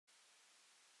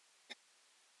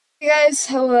Hey guys,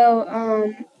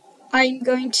 hello. I'm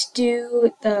going to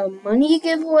do the money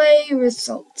giveaway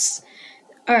results.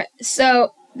 Alright,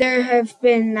 so there have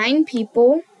been 9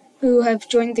 people who have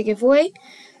joined the giveaway.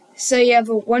 So you have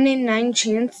a 1 in 9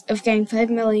 chance of getting $5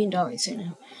 million right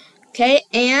now. Okay,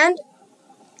 and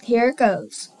here it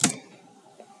goes.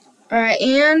 Alright,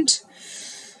 and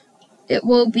it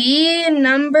will be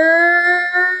number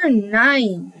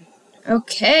 9.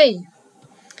 Okay.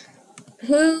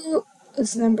 Who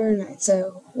is number 9?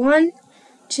 So 1,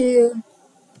 2,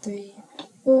 3,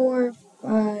 4,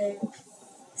 5,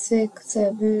 6,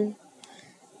 7,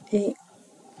 8,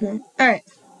 9. Alright.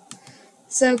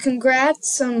 So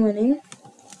congrats on winning.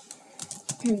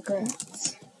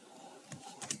 Congrats.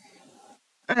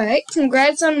 Alright,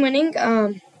 congrats on winning.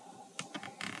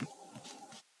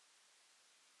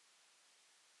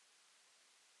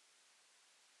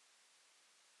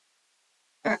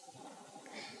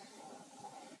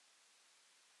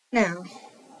 Now.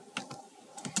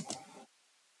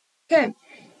 Okay.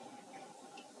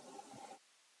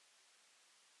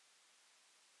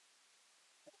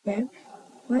 Okay.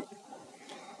 What?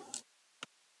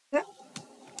 That.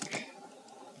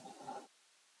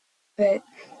 But.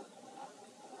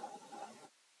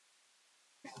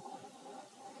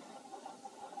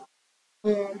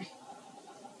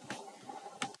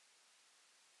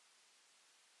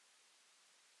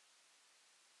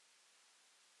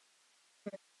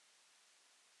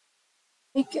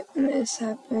 Make it this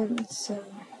happen, so.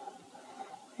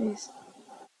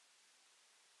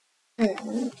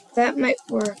 That might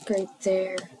work right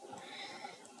there.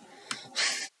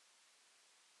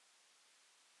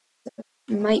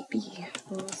 Might be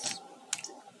close.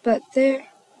 But there.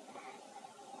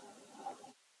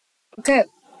 Okay.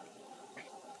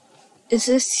 Is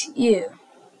this you?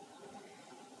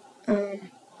 Alright,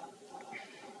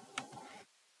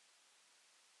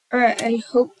 I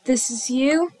hope this is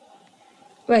you.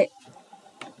 Wait,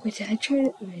 did I try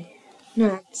it? Wait. No,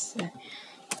 that's that.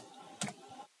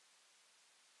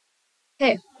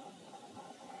 Okay.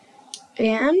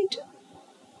 And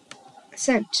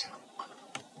sent.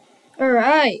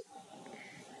 Alright.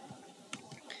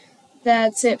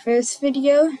 That's it for this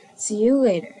video. See you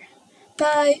later.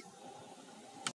 Bye.